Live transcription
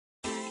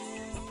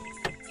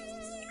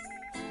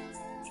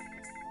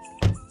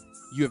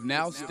You have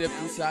now stepped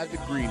inside the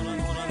green room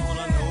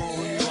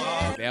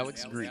with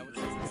Alex Green.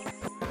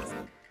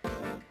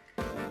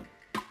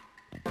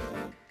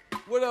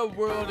 What up,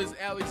 world? It's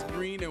Alex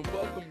Green, and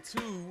welcome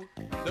to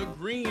the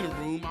Green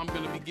Room. I'm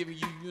going to be giving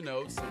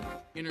you, some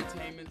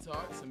entertainment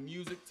talk, some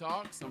music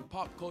talk, some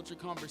pop culture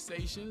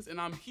conversations,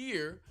 and I'm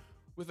here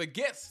with a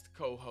guest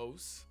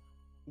co-host,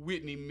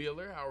 Whitney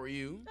Miller. How are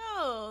you?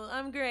 Oh,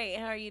 I'm great.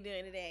 How are you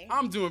doing today?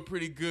 I'm doing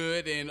pretty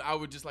good, and I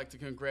would just like to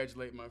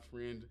congratulate my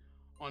friend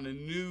on a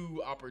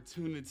new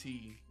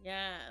opportunity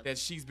that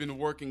she's been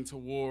working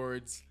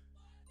towards.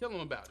 Tell them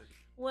about it.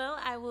 Well,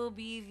 I will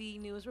be the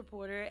news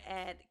reporter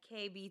at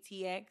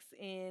KBTX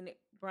in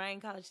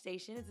Bryan College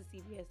Station. It's a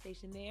CBS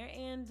station there.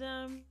 And,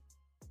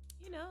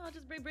 I'll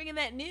just be bringing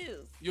that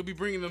news. You'll be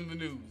bringing them the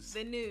news.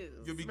 The news.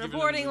 You'll be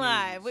reporting giving them the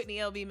live. news. Whitney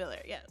L.B.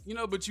 Miller, yes.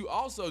 But you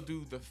also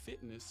do the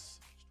fitness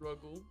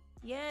struggle.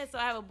 Yeah, so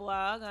I have a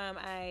blog.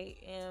 I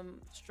am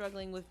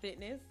struggling with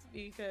fitness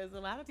because a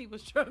lot of people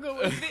struggle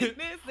with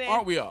fitness.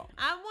 Aren't we all?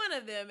 I'm one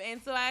of them.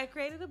 And so I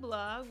created a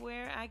blog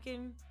where I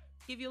can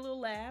give you a little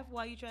laugh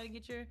while you try to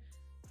get your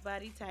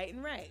body tight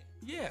and right.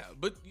 Yeah,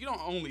 but you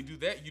don't only do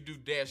that. You do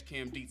dash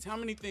cam deets. How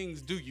many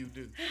things do you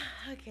do?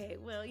 Okay,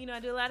 well, I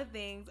do a lot of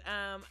things.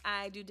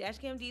 I do dash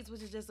cam deets,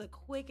 which is just a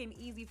quick and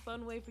easy,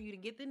 fun way for you to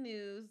get the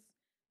news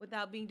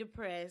without being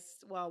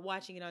depressed while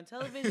watching it on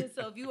television.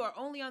 So if you are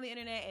only on the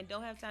internet and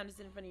don't have time to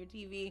sit in front of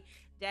your TV,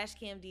 dash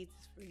cam deets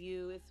is for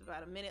you. It's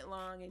about a minute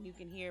long, and you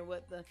can hear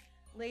what the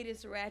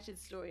latest ratchet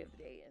story of the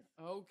day is.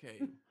 Okay,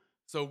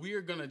 so we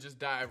are gonna just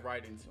dive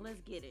right into it.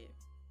 Let's get it.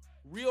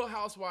 Real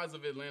Housewives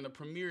of Atlanta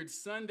premiered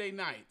Sunday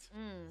night.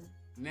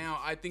 Now,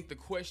 I think the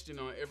question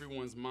on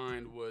everyone's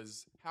mind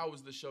was, how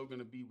was the show going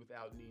to be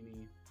without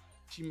Nene?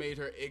 She made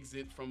her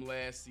exit from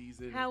last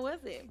season. How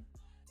was it?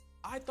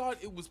 I thought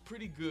it was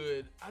pretty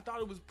good. I thought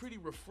it was pretty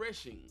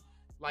refreshing.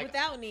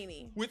 Without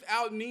Nene?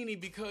 Without Nene,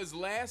 because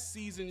last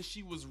season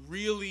she was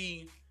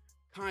really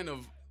kind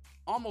of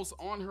almost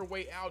on her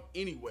way out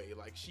anyway.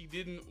 Like, she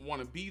didn't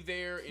want to be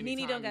there anytime.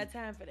 Nene don't got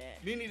time for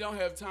that. Nene don't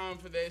have time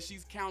for that.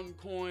 She's counting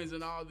coins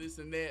and all this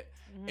and that.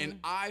 And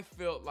I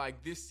felt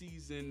like this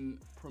season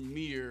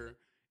premiere,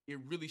 it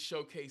really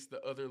showcased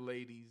the other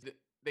ladies that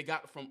they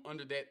got from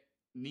under that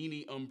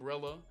Nene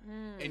umbrella.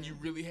 And you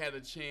really had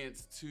a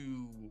chance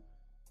to,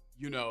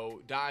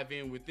 dive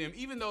in with them,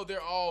 even though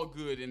they're all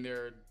good in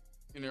their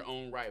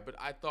own right. But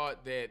I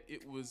thought that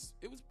it was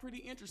pretty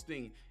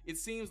interesting. It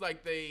seems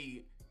like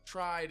they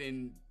tried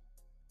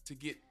to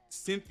get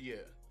Cynthia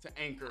to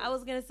anchor. I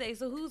was gonna say,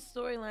 so whose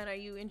storyline are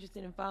you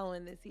interested in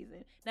following this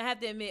season? Now I have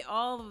to admit,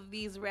 all of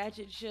these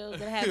ratchet shows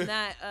that I have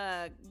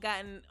not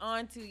gotten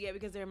onto yet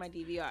because they're in my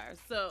DVR,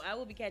 so I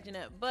will be catching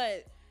up.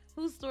 But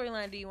whose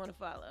storyline do you want to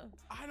follow?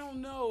 I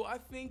don't know. I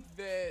think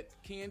that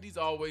Candy's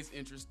always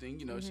interesting.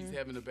 She's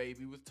having a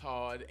baby with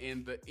Todd,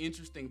 and the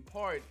interesting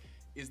part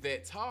is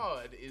that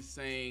Todd is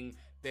saying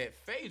that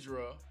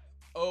Phaedra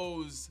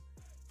owes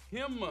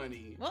him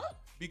money. What?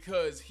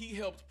 Because he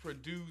helped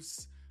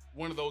produce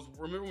one of those.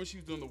 Remember when she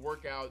was doing the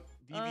workout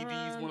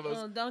DVDs? One of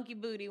those donkey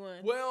booty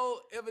ones.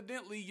 Well,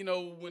 evidently,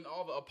 when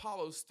all the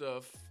Apollo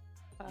stuff,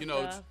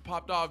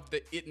 popped off,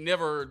 that it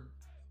never,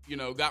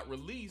 got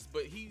released.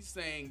 But he's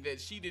saying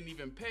that she didn't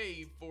even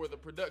pay for the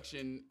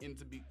production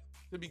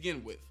to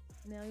begin with.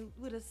 Now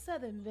with a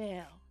Southern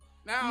Belle.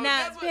 Now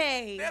not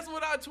paid. That's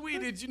what I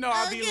tweeted.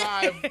 I'll be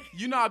live.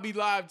 I'll be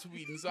live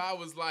tweeting. So I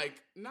was like,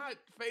 not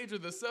Phaedra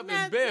the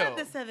Southern Belle. Not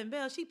the Southern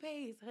Belle. She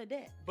pays her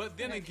debt. But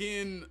then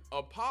again,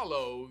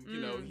 Apollo,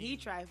 he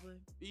trifling.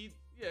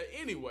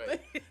 Anyway.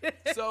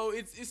 So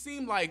it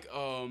seemed like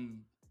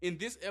in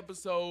this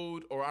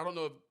episode, or I don't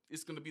know if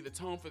it's going to be the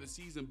tone for the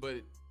season, but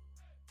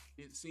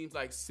it seems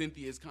like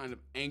Cynthia is kind of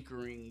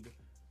anchoring.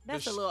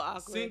 That's a little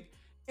awkward.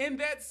 And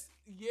that's.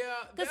 Yeah,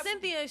 because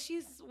Cynthia,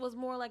 she was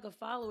more like a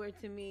follower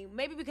to me.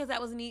 Maybe because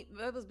that was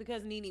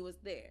because Nene was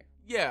there.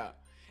 Yeah,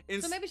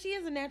 and so maybe she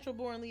is a natural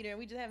born leader, and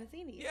we just haven't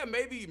seen it yet. Yeah,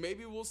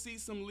 maybe we'll see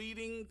some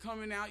leading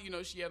coming out.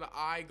 She had an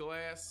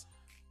eyeglass,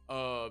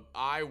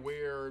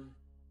 eyewear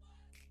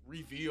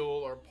reveal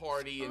or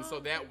party, and so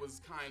that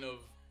was kind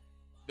of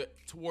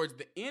towards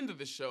the end of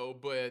the show.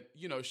 But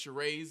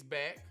Sheree's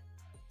back.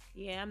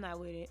 Yeah, I'm not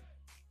with it.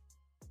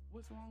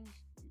 What's wrong with?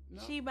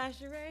 No. She by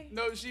Sheree?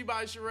 No, She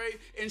by Sheree.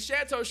 And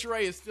Chateau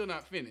Sheree is still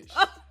not finished.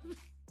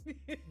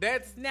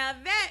 Now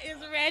that is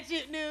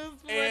ratchet news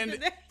for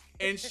today.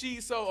 And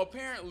so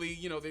apparently,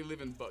 they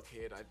live in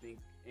Buckhead, I think.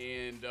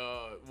 And,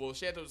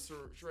 Chateau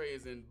Sheree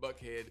is in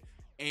Buckhead.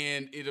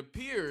 And it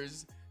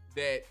appears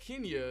that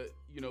Kenya,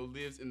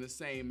 lives in the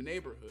same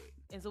neighborhood.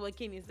 And so what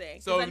Kenya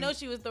say? Because I know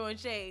she was throwing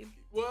shade.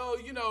 Well,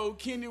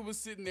 Kenya was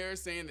sitting there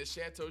saying that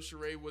Chateau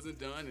Sheree wasn't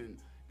done, and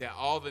that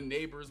all the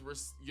neighbors were,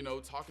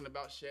 talking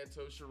about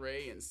Chateau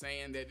Sheree and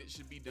saying that it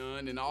should be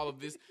done and all of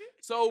this.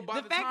 So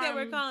by the fact time, that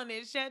we're calling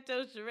it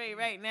Chateau Sheree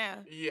right now,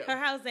 her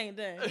house ain't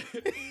done.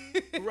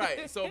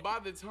 Right. So by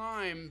the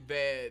time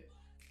that,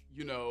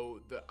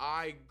 the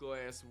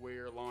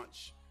eyeglassware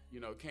launch,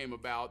 came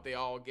about, they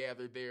all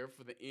gathered there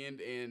for the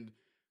end. And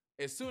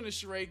as soon as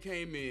Sheree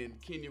came in,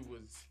 Kenya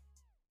was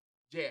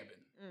jabbing.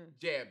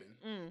 jabbing,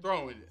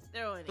 throwing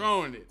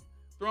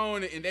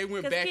it, and they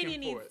went back Kenya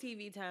and forth. needs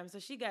TV time, so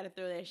she got to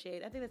throw that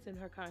shade. I think that's in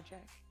her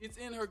contract. It's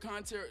in her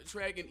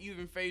contract, and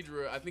even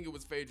Phaedra, I think it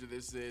was Phaedra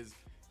that says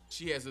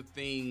she has a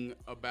thing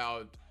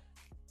about,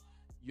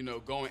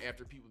 going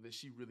after people that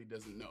she really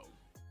doesn't know.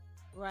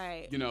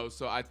 Right.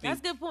 So I think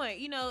that's a good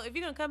point. If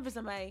you're gonna come for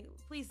somebody,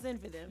 please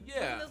send for them.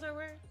 Yeah. Those are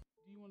words.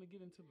 Do you want to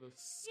get into the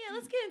scoop? Yeah,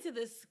 let's get into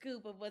the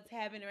scoop of what's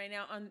happening right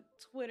now on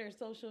Twitter,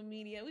 social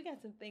media. We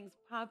got some things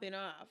popping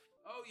off.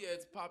 Oh yeah,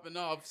 it's popping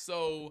off.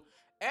 So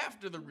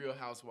after the Real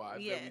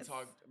Housewives that we Yes.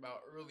 talked about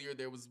earlier,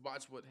 there was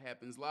Watch What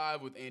Happens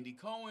Live with Andy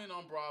Cohen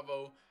on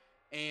Bravo,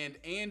 and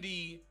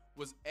Andy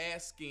was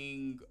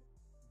asking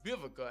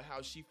Vivica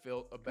how she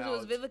felt about. It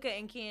was Vivica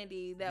and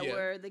Candy that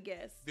were the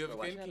guests. for Vivica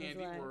Watch and What Happens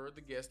Candy Live. were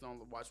the guests on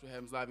Watch What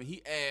Happens Live, and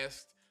he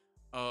asked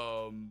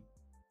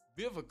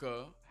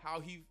Vivica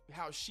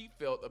how she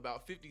felt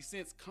about 50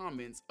 Cent's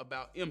comments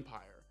about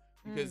Empire,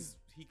 because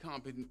he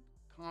commented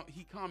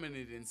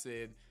and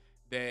said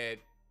that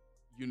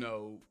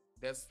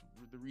that's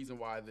the reason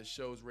why the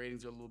show's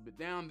ratings are a little bit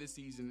down this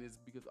season is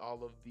because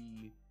all of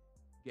the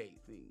gay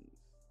things.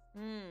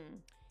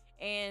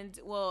 And,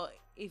 well,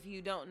 if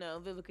you don't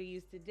know, Vivica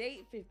used to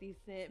date 50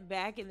 Cent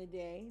back in the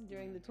day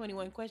during the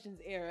 21 Questions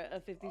era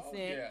of 50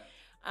 Cent.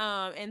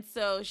 Yeah. And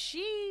so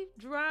she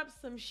dropped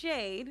some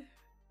shade.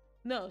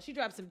 No, she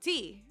dropped some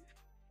tea.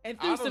 And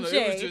threw some shade.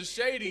 It was just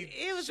shady.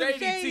 It was shady some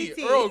shady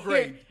tea. Earl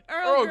Grey.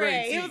 Earl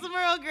Grey. tea. It was some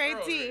Earl Grey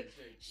Earl tea. Grey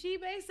She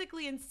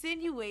basically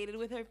insinuated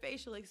with her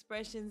facial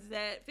expressions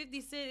that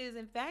 50 Cent is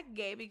in fact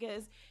gay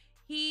because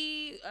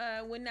he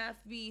would not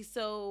be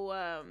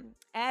so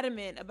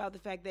adamant about the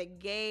fact that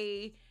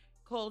gay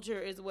culture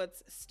is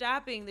what's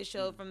stopping the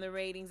show from the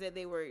ratings that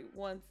they were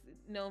once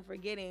known for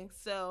getting.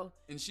 So,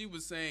 and she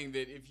was saying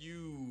that if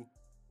you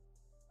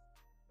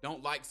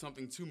don't like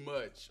something too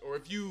much, or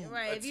if you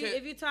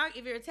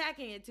if you're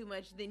attacking it too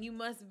much, then you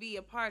must be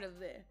a part of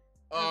the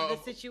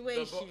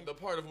situation, the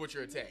part of what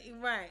you're attacking.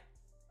 Right.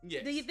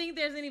 Yes. Do you think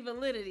there's any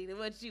validity to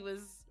what she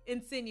was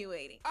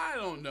insinuating? I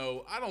don't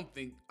know. I don't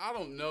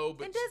know.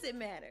 But and does it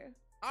matter?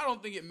 I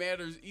don't think it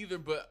matters either.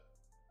 But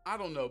I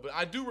don't know. But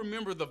I do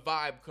remember the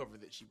Vibe cover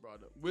that she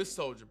brought up with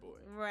Soulja Boy.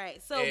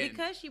 Right. So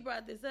because she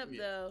brought this up,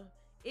 though,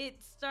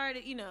 it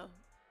started.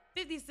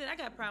 50 Cent. I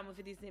got a problem with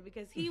 50 Cent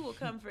because he will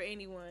come for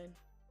anyone.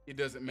 It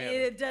doesn't matter.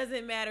 It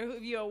doesn't matter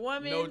if you're a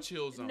woman. No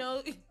chill zone.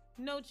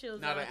 No chill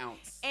zone. Not an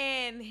ounce.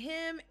 And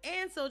him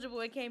and Soulja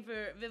Boy came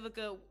for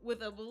Vivica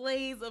with a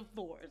blaze of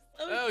force.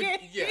 Okay?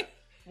 Oh, yeah.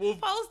 Well,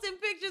 posting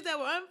pictures that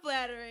were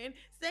unflattering,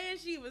 saying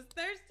she was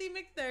Thirsty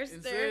McThirster.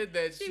 And said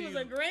that she was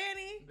a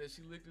granny. That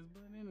she licked his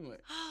butt anyway.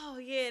 Oh,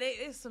 yeah.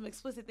 There's some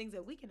explicit things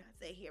that we cannot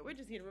say here. We're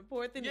just here to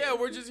report the news. Yeah,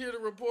 we're just here to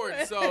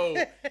report. So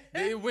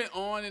it went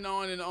on and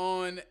on and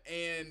on,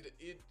 and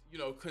it,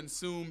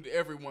 consumed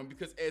everyone,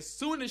 because as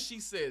soon as she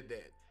said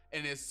that,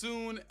 and as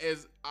soon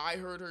as I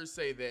heard her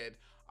say that,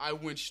 I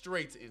went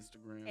straight to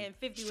Instagram. And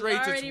 50 straight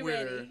was already to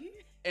Twitter. Ready.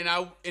 And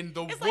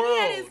the it's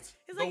world,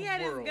 like he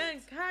had his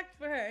gun cocked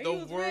for her. The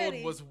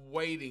world was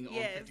waiting on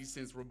 50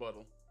 Cent's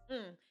rebuttal.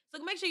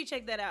 So make sure you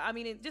check that out. I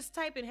mean, just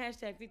type in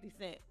hashtag 50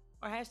 Cent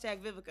or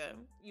hashtag Vivica.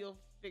 You'll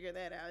figure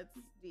that out. It's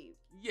deep.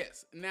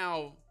 Yes.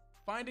 Now,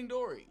 Finding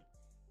Dory.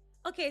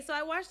 Okay, so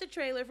I watched the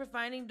trailer for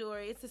Finding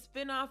Dory. It's a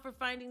spinoff for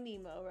Finding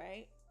Nemo,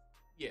 right?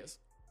 Yes.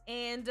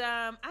 And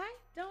I'm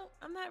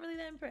not really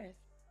that impressed.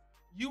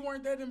 You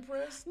weren't that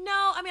impressed?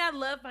 No, I mean, I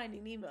love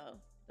Finding Nemo.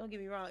 Don't get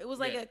me wrong. It was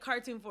like a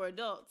cartoon for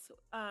adults.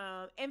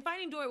 And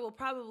Finding Dory will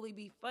probably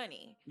be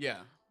funny.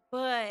 Yeah.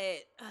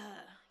 But,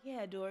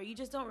 Dory, you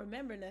just don't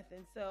remember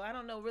nothing. So I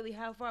don't know really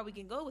how far we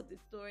can go with this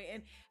story.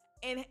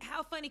 And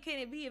how funny can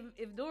it be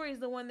if Dory's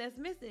the one that's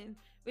missing?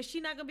 Is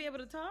she not going to be able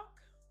to talk?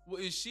 Well,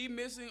 is she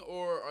missing,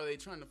 or are they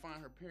trying to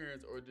find her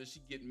parents, or does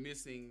she get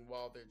missing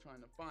while they're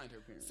trying to find her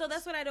parents? So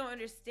that's what I don't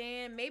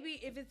understand. Maybe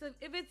if it's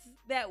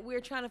that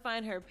we're trying to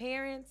find her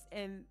parents,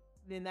 and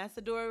then that's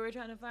the Dory we're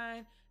trying to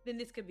find, then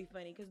this could be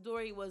funny, because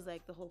Dory was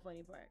like the whole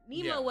funny part.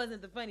 Nemo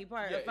wasn't the funny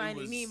part of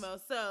Finding Nemo.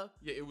 So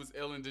it was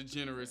Ellen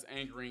DeGeneres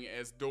anchoring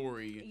as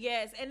Dory.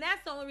 Yes, and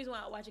that's the only reason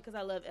why I watch it, because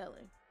I love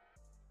Ellen.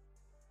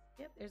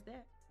 Yep, there's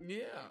that.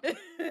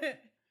 Yeah.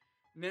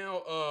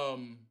 Now,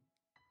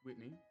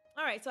 Whitney.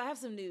 All right, so I have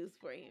some news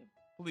for you.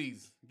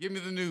 Please, give me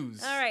the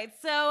news. All right,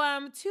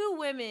 so 2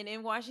 women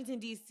in Washington,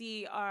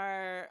 D.C.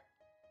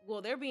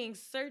 they're being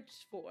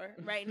searched for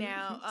right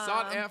now.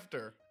 Sought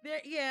after.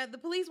 The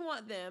police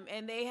want them,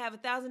 and they have a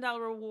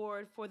 $1,000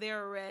 reward for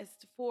their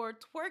arrest for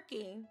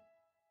twerking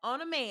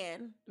on a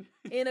man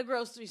in a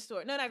grocery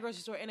store. No, not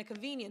grocery store, in a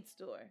convenience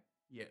store.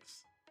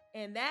 Yes.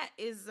 And that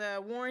is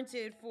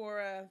warranted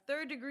for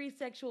 3rd-degree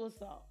sexual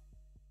assault.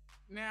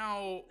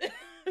 Now,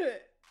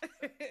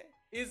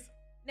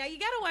 Now, you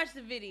got to watch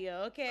the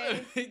video,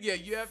 okay? Yeah,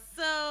 you have.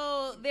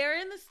 So, they're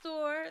in the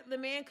store. The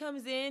man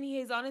comes in.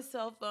 He's on his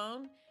cell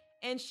phone.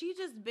 And she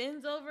just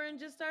bends over and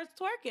just starts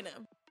twerking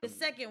him. The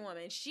second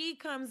woman, she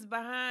comes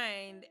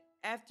behind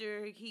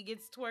after he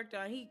gets twerked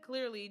on. He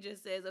clearly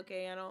just says,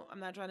 okay,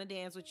 I'm not trying to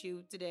dance with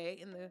you today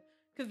in the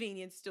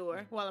convenience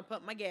store while I'm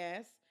pumping my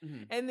gas.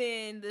 Mm-hmm. And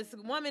then this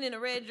woman in a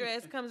red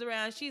dress comes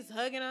around. She's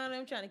hugging on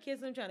him, trying to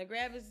kiss him, trying to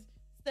grab his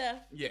stuff.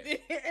 Yeah.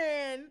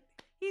 And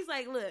he's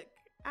like, look.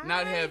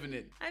 Not having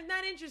it. I'm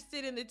not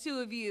interested in the two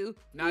of you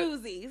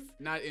floozies.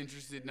 Not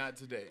interested, not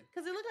today.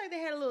 Because it looked like they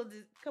had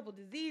couple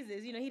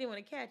diseases. You know, he didn't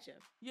want to catch him.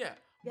 Yeah.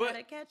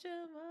 Gotta catch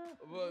him.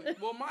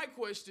 Well, my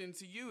question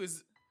to you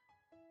is,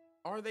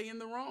 are they in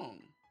the wrong?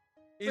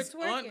 Is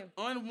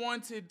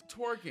unwanted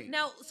twerking.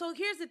 Now, so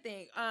here's the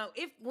thing.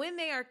 When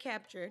they are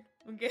captured,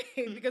 okay,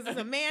 because it's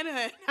a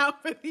manhunt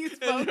out for these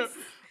folks.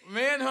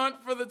 Manhunt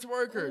for the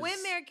twerkers.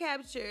 When they're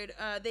captured,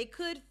 they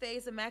could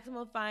face a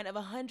maximum fine of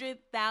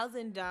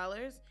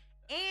 $100,000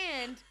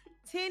 and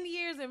 10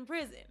 years in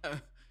prison.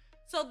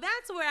 So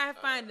that's where I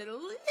find it a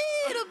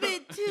little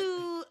bit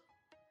too,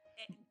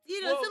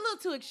 it's a little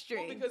too extreme.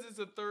 Well, because it's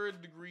a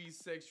third-degree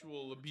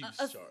sexual abuse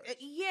charge.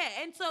 Yeah,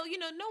 and so,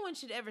 no one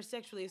should ever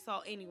sexually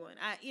assault anyone.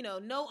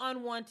 No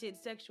unwanted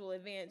sexual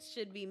advance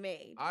should be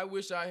made. I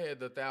wish I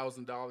had the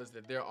 $1,000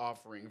 that they're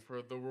offering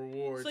for the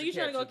reward. So you're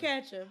trying to go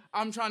catch him?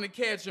 I'm trying to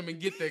catch him and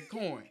get that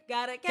coin.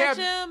 Gotta catch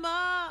him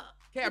all.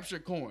 Capture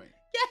coin.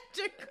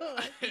 Capture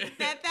coin.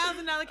 That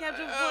 $1,000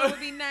 capture coin would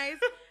be nice.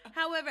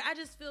 However, I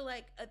just feel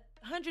like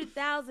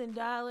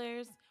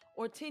 $100,000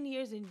 or 10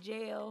 years in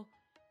jail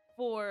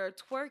for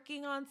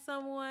twerking on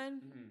someone.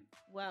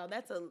 Mm-hmm. Wow,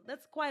 that's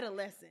quite a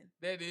lesson.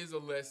 That is a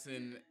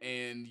lesson.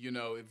 And,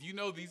 if you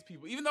know these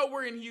people, even though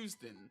we're in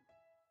Houston,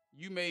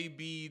 you may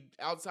be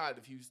outside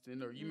of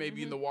Houston or you may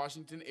be in the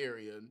Washington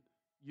area,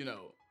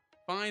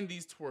 find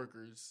these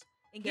twerkers.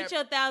 And get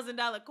your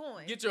 $1,000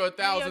 coin. Get your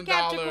 $1,000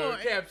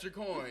 capture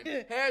coin.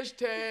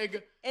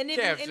 Hashtag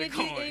capture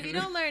coin. If you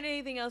don't learn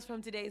anything else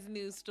from today's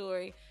news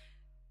story,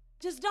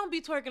 just don't be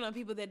twerking on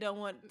people that don't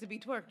want to be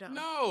twerked on.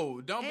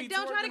 No, don't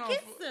try to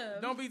kiss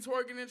them. Don't be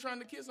twerking and trying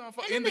to kiss on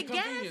in the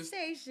gas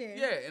station.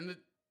 Yeah, in the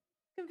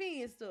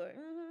convenience store.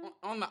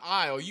 Mm-hmm. On the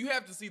aisle. You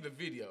have to see the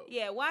video.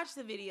 Yeah, watch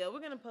the video.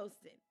 We're gonna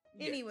post it.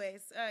 Yeah.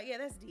 Anyways,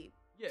 that's deep.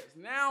 Yes.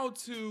 Now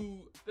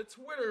to the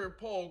Twitter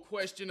poll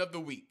question of the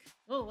week.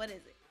 Oh, what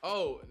is it?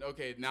 Oh,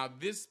 okay. Now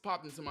this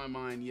popped into my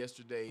mind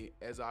yesterday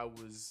as I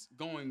was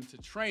going to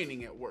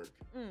training at work.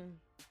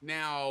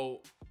 Now,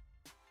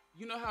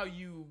 you know how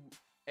you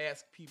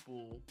ask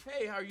people,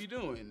 hey, how are you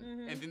doing?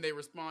 Mm-hmm. And then they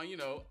respond,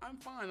 I'm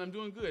fine, I'm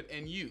doing good.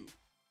 And you,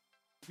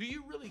 do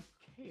you really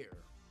care?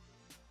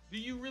 Do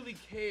you really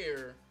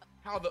care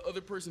how the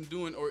other person's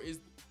doing, or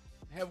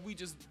have we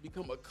just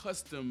become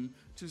accustomed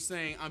to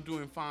saying I'm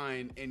doing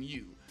fine and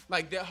you?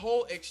 Like that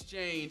whole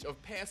exchange of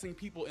passing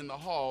people in the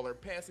hall or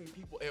passing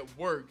people at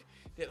work,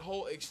 that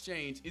whole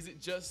exchange, is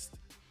it just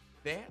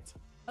that?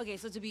 Okay,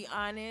 so to be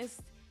honest,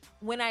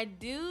 when I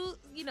do,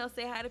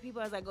 say hi to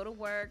people as I go to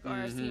work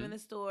or see them in the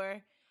store,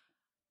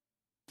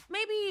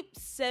 maybe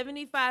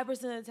 75%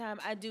 of the time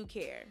I do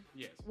care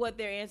what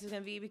their answer's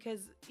going to be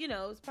because,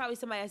 it's probably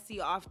somebody I see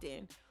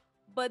often.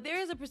 But there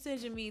is a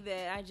percentage of me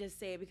that I just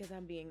say it because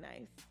I'm being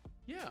nice.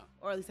 Yeah.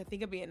 Or at least I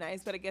think I'm being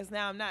nice, but I guess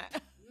now I'm not.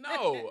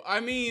 No, I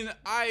mean,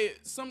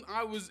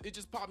 it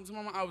just popped into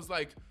my mind. I was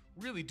like,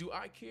 really, do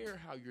I care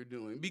how you're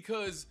doing?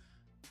 Because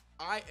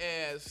I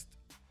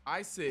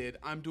said,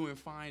 I'm doing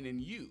fine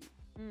and you.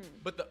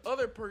 But the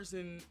other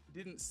person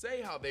didn't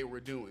say how they were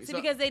doing. So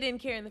because they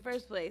didn't care in the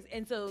first place.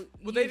 And so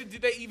did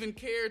they even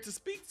care to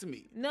speak to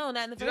me? No,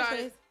 not in the first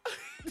place.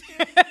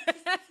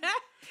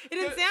 It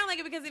didn't sound like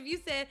it because if you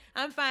said,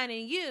 I'm fine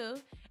and you,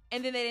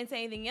 and then they didn't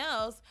say anything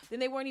else, then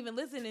they weren't even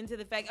listening to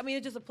the fact. I mean,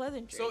 it's just a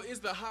pleasantry. So is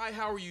the hi,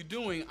 how are you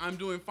doing? I'm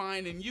doing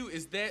fine and you,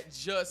 is that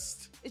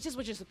just... It's just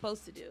what you're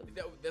supposed to do.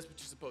 That's what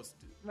you're supposed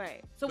to do.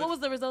 Right. So what was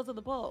the results of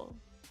the poll?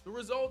 The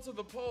results of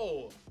the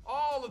poll,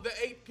 all of the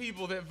 8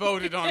 people that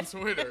voted on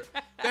Twitter.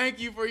 Thank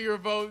you for your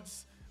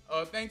votes.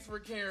 Thanks for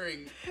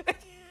caring.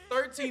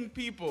 13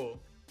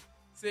 people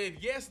said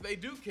yes, they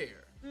do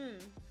care.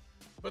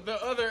 But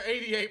the other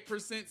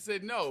 88%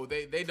 said no,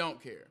 they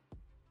don't care.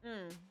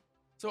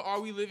 So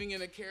are we living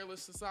in a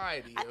careless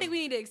society? I think we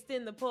need to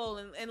extend the poll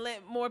and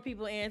let more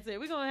people answer.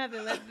 We're going to have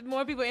to let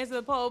more people answer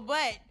the poll,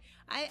 but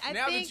I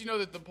now think... that you know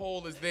that the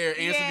poll is there,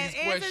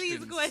 answer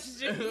these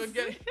questions.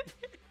 Okay.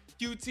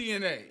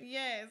 QT&A.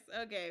 Yes,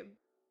 okay.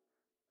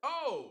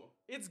 Oh,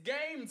 it's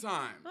game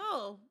time.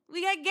 Oh,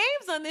 we got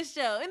games on this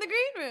show. In the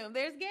green room,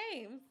 there's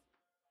games.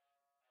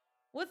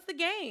 What's the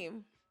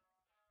game?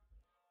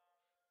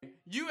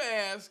 You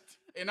asked,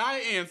 and I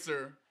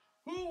answer,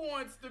 who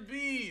wants to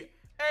be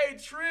a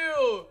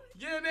trillionaire?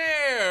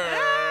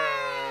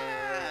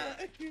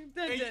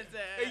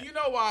 And you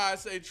know why I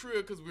say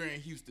trill? Because we're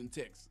in Houston,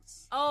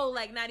 Texas. Oh,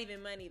 like not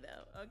even money,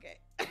 though. Okay.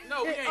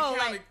 No, we ain't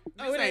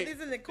counting.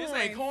 This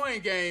ain't coin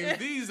games.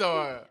 These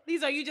are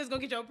you just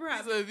gonna get your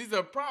props. These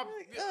are props.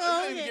 You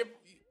don't even get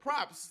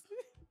props.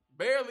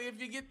 Barely if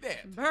you get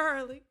that.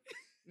 Barely.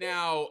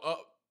 Now,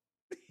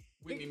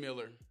 Whitney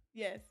Miller.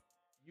 Yes.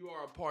 You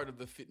are a part of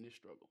the fitness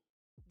struggle.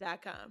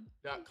 .com.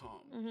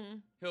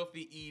 .com.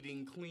 Healthy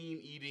eating, clean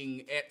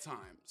eating at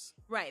times.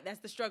 Right, that's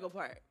the struggle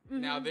part.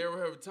 Now, there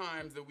have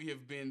times that we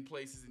have been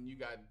places and you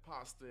got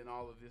pasta and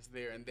all of this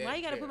there and that. Why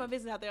you got to there. put my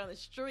business out there on the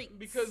street?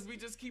 Because we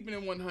just keeping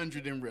it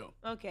 100 and real.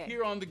 Okay.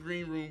 Here on the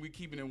Green Room, we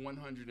keeping it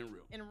 100 and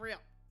real. And real.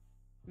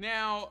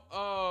 Now,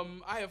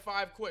 I have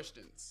 5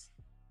 questions.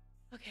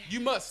 Okay. You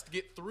must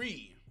get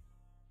 3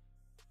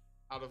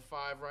 out of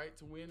 5 right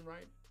to win,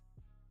 right?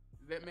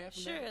 Is that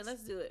mathematics? Sure,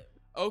 let's do it.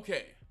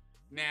 Okay.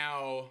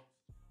 Now,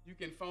 you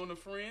can phone a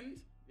friend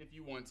if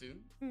you want to.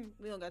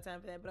 We don't got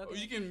time for that, but Or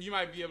okay. you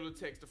might be able to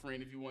text a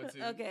friend if you want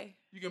to. Okay.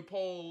 You can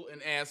poll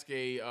and ask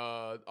a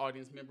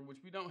audience member, which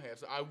we don't have.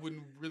 So I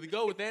wouldn't really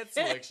go with that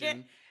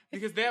selection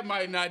because that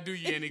might not do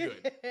you any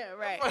good.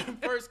 Right.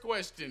 First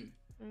question.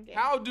 Okay.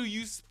 How do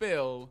you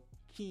spell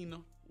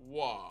quinoa?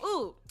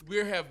 Ooh. We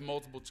have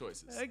multiple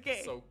choices.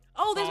 Okay. So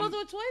There's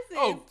multiple choices.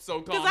 Oh, so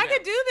calm because I down.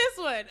 could do this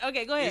one.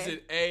 Okay, go ahead. Is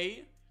it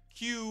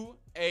A-Q-A-U-N-A-U?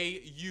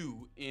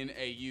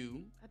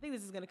 I think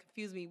this is gonna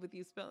confuse me with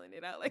you spelling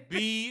it out like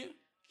B-Q-U-I-N-O-A?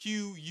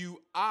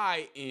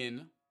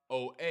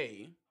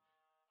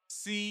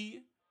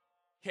 C-K-I-N-W-A?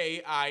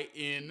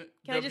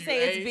 Can I just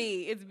say it's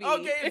B? It's B.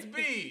 Okay, it's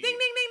B. Ding, ding,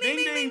 ding, ding,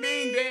 ding, ding,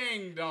 ding.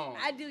 ding, dong.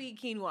 I do eat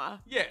quinoa.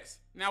 Yes.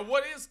 Now,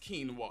 what is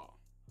quinoa?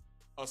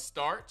 A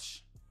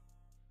starch?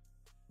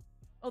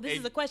 Oh, this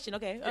is a question.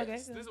 Okay, okay.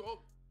 Yes.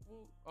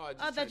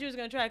 I thought you was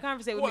gonna try to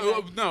conversate with me.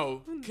 Well, like-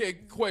 no. Okay,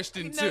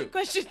 question No, 2.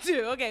 question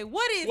 2. Okay,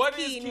 what is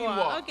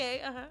quinoa?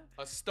 Okay,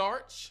 A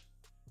starch,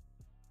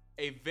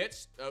 a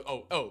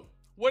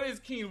what is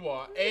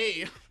quinoa?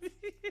 A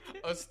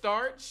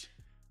starch,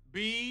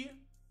 B,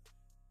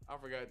 I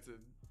forgot to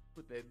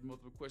put that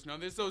multiple question on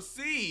this. So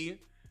C,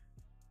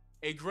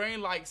 a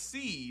grain-like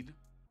seed,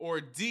 or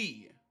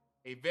D,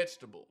 a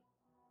vegetable?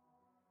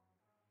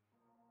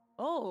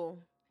 Oh,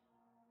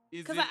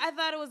 Is because it, I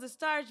thought it was a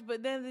starch,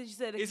 but then you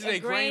said is it a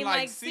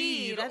grain-like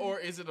seed, I or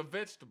is it a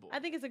vegetable? I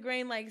think it's a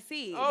grain-like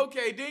seed.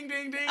 Okay, ding,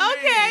 ding, ding,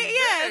 Okay, ding.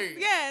 yes, Dang.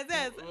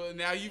 yes. Well,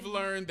 now you've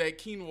learned that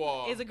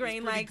quinoa Is a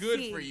grain-like pretty good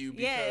seed. for you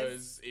Yes.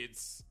 because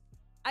it's.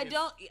 I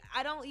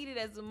don't eat it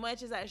as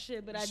much as I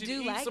should, but You I should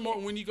do eat like some it. more.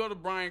 When you go to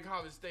Bryan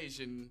College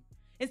Station,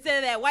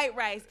 Instead of that white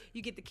rice,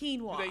 you get the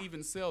quinoa. do they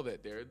even sell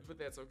that there? But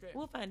that's okay.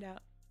 We'll find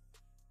out.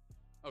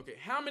 Okay,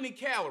 how many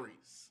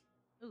calories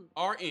Ooh.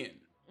 are in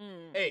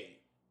Mm. A,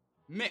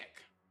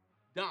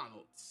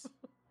 McDonald's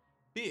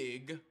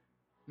Big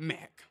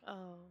Mac? Oh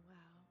wow,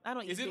 I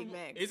don't eat Big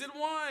Macs. Is it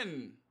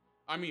 1?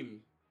 I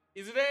mean,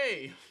 is it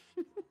A,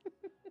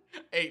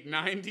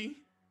 890,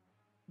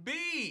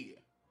 B,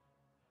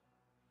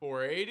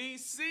 480,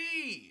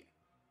 C,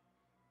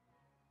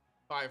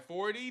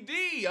 540,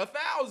 D,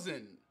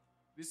 1,000?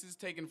 This is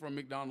taken from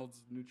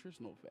McDonald's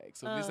nutritional facts.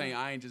 So this ain't,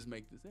 I ain't just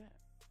make this up.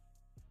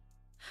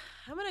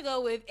 I'm gonna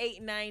go with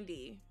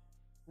 890.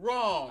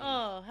 Wrong.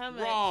 Oh, how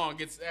much? Wrong.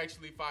 It's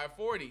actually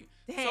 540.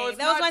 Dang, so it's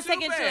that was not my too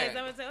second bad. choice. I'm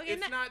gonna say, okay,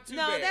 it's not too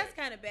no, bad. that's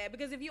kind of bad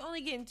because if you're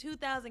only getting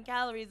 2,000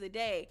 calories a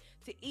day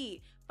to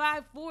eat,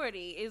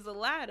 540 is a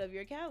lot of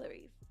your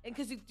calories. And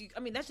because I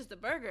mean, that's just a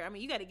burger. I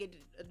mean, you got to get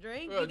a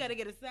drink, you got to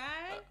get a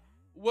side.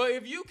 Well,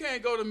 if you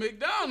can't go to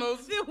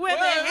McDonald's, Where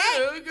the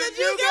heck could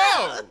you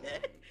go?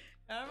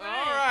 All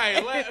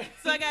right.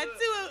 So I got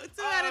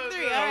two out of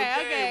 3. All right,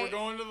 okay. We're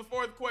going to the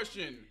 4th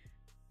question.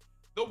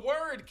 The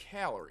word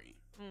calorie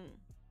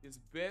is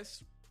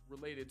best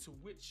related to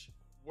which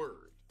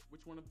word?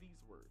 Which one of these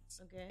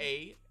words?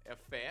 Okay. A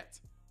fat,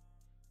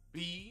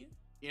 B,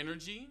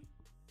 energy,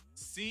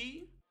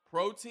 C,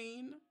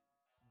 protein,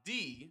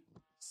 D,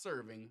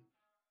 serving.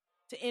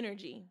 To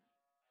energy.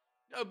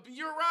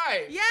 You're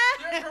right. Yeah.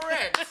 You're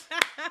correct.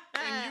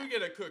 And you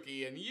get a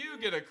cookie, and you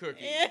get a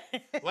cookie.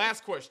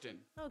 Last question.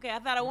 Okay, I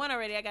thought I won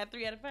already. I got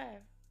 3 out of 5.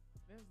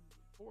 That's the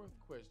 4th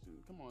question.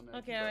 Come on now.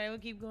 Okay, all right, we'll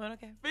keep going.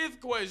 Okay. 5th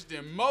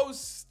question.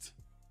 Most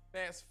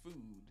fast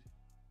food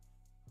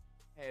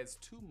has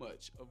too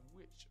much of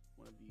which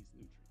one of these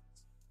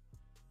nutrients?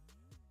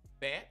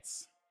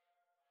 Fats,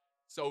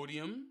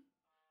 sodium,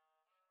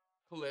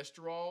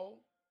 cholesterol,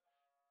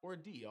 or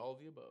D, all of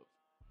the above?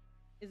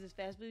 Is this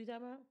fast food you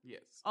talking about? Yes.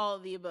 All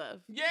of the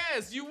above.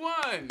 Yes, you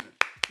won.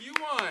 You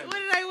won. What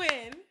did I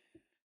win?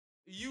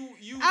 You.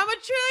 I'm a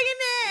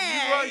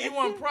trillionaire. You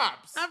won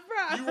props. I'm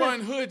props. You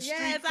won hood street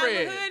yes,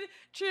 cred. I'm a hood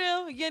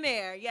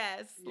trillionaire.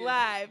 Yes,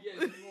 live.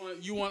 Yes,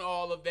 you won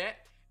all of that.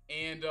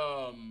 And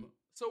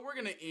so we're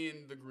gonna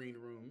end the green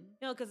room.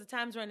 No, because the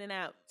time's running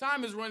out.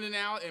 Time is running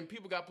out, and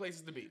people got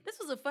places to be. This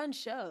was a fun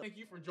show. Thank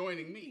you for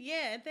joining me.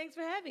 Yeah, and thanks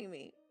for having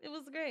me. It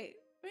was great.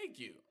 Thank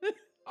you.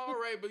 All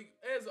right, but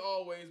as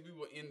always, we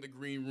will end the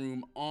green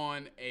room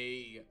on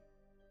a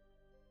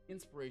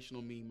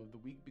inspirational meme of the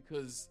week,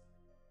 because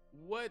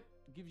what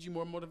gives you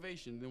more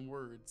motivation than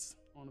words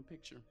on a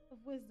picture? Of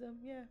wisdom,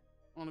 yeah.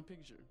 On a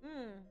picture.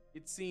 Mm.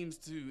 It seems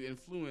to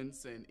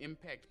influence and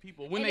impact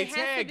people when And they it has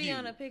tag to be you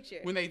on a picture.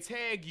 When they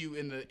tag you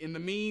in the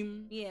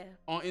meme, yeah,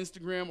 on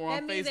Instagram or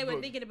that on means Facebook. they were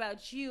thinking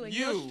about you and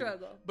your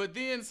struggle. But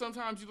then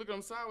sometimes you look at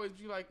them sideways,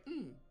 you're like,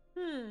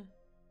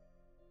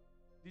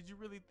 did you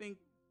really think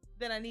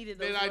that I needed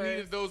those that words? I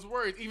needed those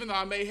words, even though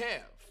I may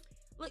have?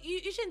 Look,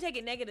 you shouldn't take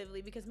it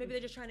negatively because maybe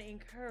they're just trying to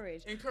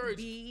encourage.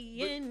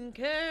 Be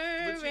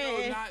encouraged. But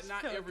you know,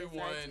 not Come on, everyone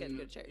gotta go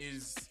to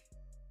church.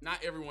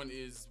 not everyone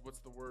is, what's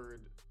the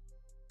word?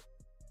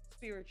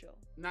 Spiritual.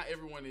 Not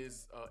everyone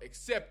is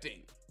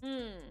accepting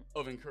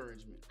of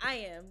encouragement. I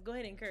am. Go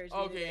ahead and encourage me.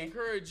 Okay, today.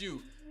 encourage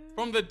you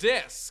from the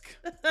desk.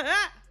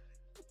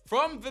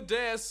 From the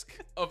desk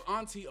of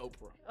Auntie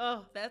Oprah.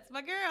 Oh, that's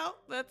my girl.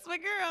 That's my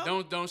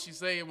girl. Don't she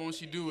say it? Won't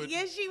she do it?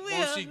 Yes, she will.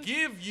 Won't she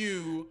give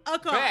you A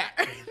car.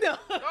 back? No.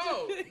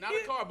 No, not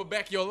a car, but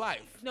back your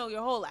life. No,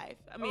 your whole life.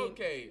 I mean.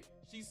 Okay,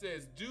 she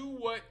says, do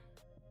what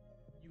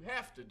you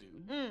have to do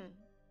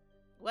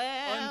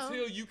Well.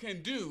 until you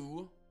can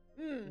do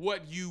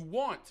what you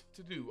want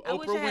to do. I Oprah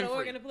wish I had Winfrey. an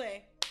organ to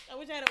play. I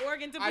wish I had an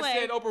organ to play. I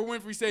said Oprah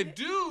Winfrey said,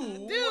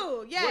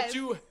 do yes. what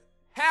you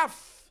have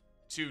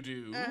to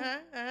do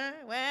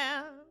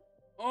Well.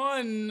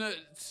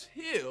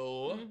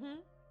 until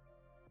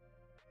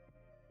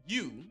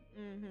you,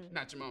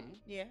 not your mama,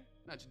 Yeah.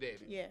 not your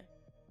daddy, Yeah.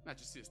 not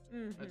your sister,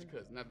 not your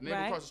cousin, not the neighbor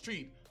Right. across the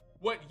street,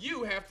 what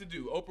you have to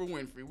do. Oprah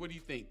Winfrey, what do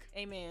you think?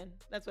 Amen.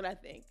 That's what I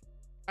think.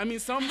 I mean,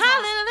 sometimes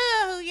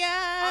Hallelujah.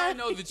 I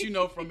know that you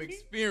know from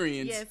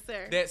experience Yes,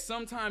 sir. that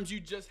sometimes you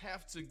just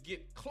have to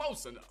get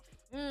close enough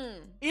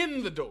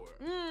in the door,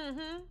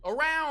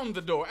 around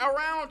the door,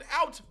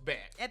 out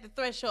back At the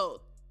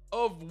threshold.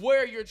 of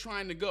where you're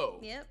trying to go.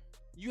 Yep.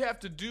 You have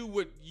to do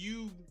what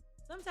you.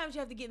 Sometimes you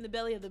have to get in the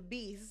belly of the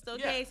beast,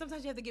 okay? Yeah.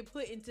 Sometimes you have to get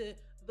put into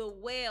the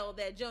well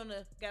that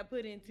Jonah got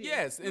put into.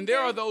 Yes, and there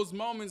are those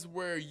moments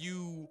where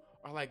you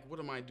are like, what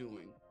am I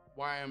doing?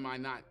 Why am I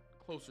not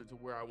closer to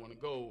where I want to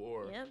go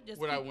or just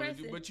what I keep want to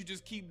do? pressing. But you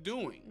just keep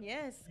doing.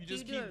 Yes. You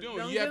just keep doing.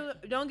 doing.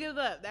 Don't give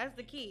up. That's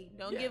the key.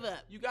 Don't give up.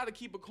 You got to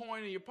keep a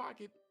coin in your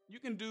pocket. You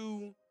can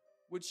do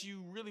what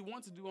you really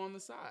want to do on the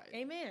side.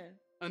 Amen.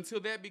 Until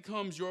that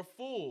becomes your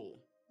full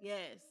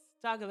Yes.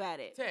 Talk about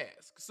it.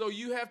 task. So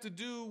you have to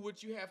do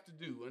what you have to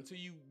do until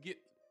you get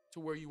to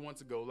where you want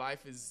to go.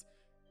 Life is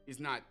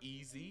not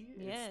easy.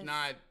 Yes. It's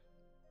not.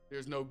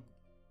 There's no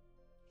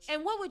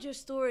And what would your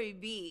story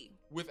be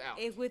without.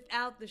 if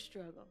without the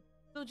struggle?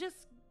 So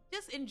just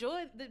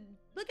enjoy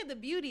look at the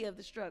beauty of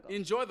the struggle.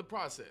 Enjoy the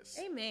process.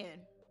 Amen.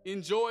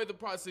 Enjoy the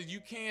process. You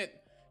can't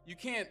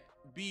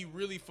be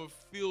really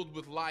fulfilled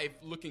with life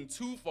looking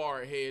too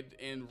far ahead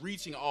and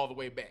reaching all the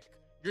way back.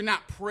 You're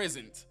not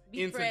present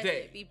in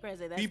today. Be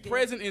present. That's Be good.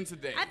 present in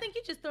today. I think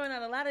you're just throwing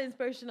out a lot of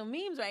inspirational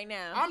memes right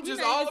now. I'm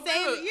just You're not all even about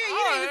saving, it. You're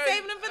not even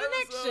saving them for the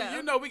next So,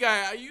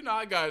 show.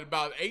 I got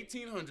about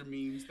 1,800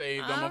 memes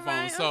saved on my All phone.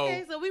 right, So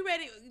okay, so we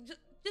ready.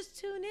 Just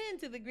tune in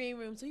to the Green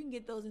Room so you can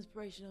get those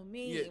inspirational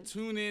memes. yeah,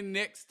 tune in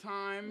next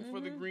time for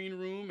the Green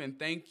Room, and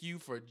thank you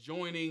for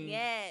joining.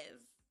 Yes.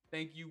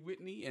 Thank you,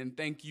 Whitney, and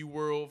thank you,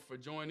 world, for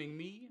joining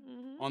me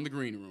on the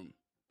Green Room.